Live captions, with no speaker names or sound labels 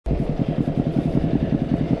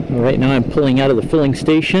Right now I'm pulling out of the filling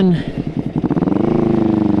station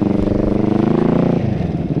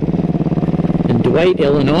in Dwight,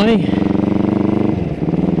 Illinois.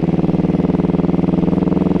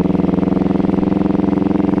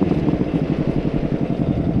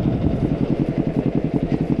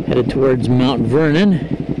 Headed towards Mount Vernon.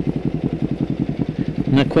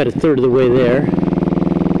 Not quite a third of the way there.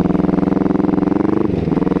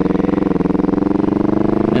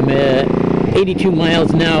 I'm at 82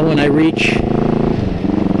 miles now when I reach. I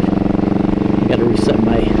gotta reset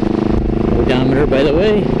my odometer, by the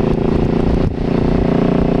way.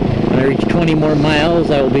 When I reach 20 more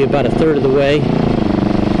miles, I will be about a third of the way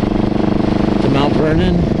to Mount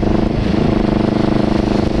Vernon.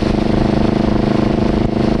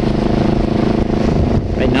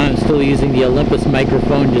 Right now I'm still using the Olympus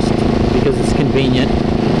microphone just because it's convenient.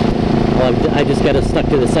 I just got it stuck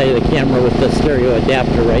to the side of the camera with the stereo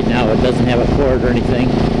adapter right now. It doesn't have a cord or anything.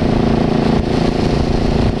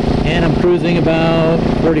 And I'm cruising about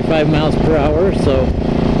 45 miles per hour, so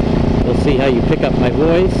we'll see how you pick up my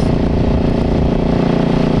voice.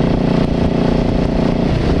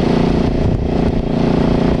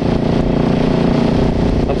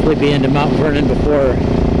 Hopefully be into Mount Vernon before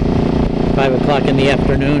 5 o'clock in the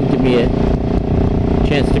afternoon. Give me a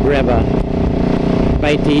chance to grab a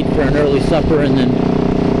bite to eat for an early supper, and then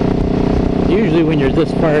usually when you're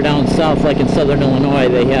this far down south, like in southern Illinois,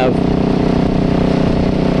 they have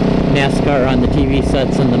NASCAR on the TV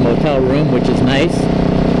sets in the motel room, which is nice,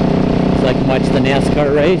 so I can watch the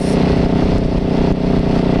NASCAR race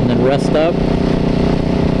and then rest up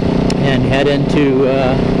and head into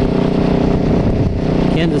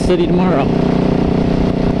Kansas City tomorrow.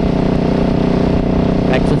 In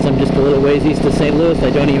fact, since I'm just a little ways east of St. Louis, I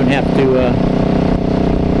don't even have to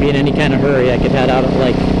be in any kind of hurry. I could head out at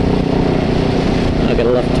like, I got a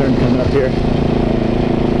left turn coming up here.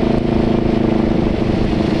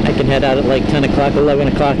 I can head out at like 10 o'clock, 11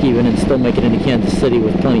 o'clock even, and still make it into Kansas City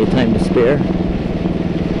with plenty of time to spare.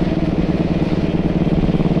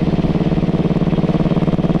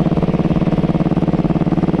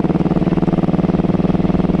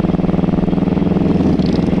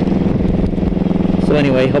 So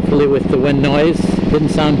anyway, hopefully with the wind noise, didn't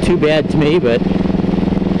sound too bad to me, but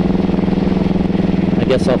I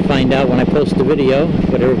guess I'll find out when I post the video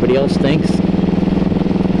what everybody else thinks.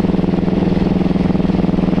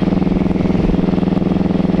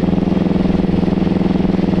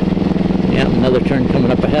 Yeah, another turn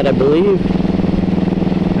coming up ahead, I believe.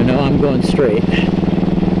 I know I'm going straight. I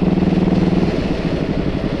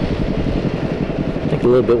think a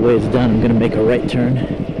little bit ways down I'm going to make a right turn.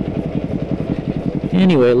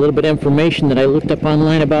 Anyway, a little bit of information that I looked up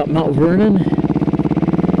online about Mount Vernon.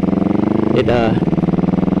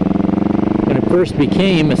 When it first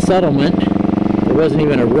became a settlement, there wasn't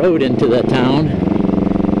even a road into the town.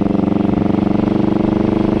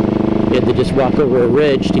 You had to just walk over a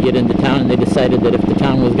ridge to get into town, and they decided that if the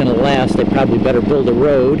town was going to last, they probably better build a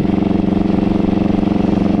road.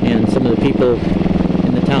 And some of the people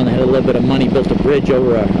in the town that had a little bit of money built a bridge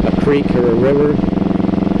over a creek or a river,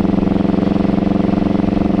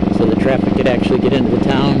 so the traffic could actually get into the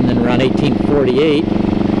town. And then around 1848,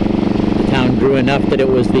 the town grew enough that it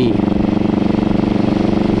was the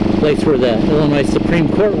place where the Illinois Supreme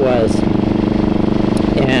Court was.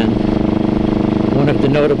 And one of the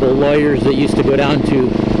notable lawyers that used to go down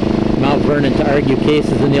to Mount Vernon to argue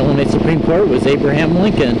cases in the Illinois Supreme Court was Abraham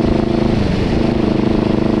Lincoln.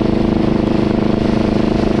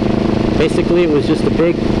 Basically, it was just a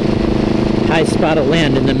big high spot of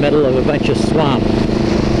land in the middle of a bunch of swamp.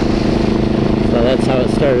 So that's how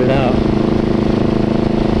it started out.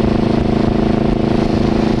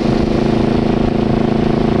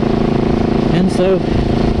 And so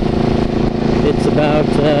it's about,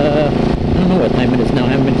 I don't know what time it is now, I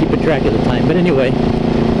haven't been keeping track of the time, but anyway,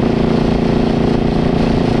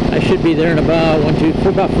 I should be there in about for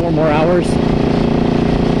about 4 more hours.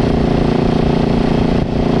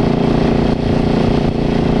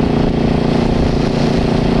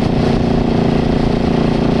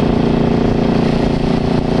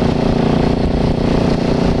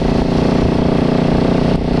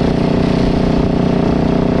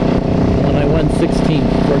 Well, I won 14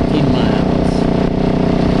 miles.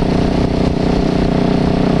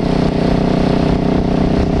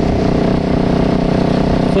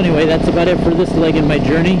 So anyway, that's about it for this leg in my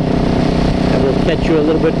journey. I will catch you a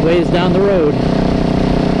little bit ways down the road.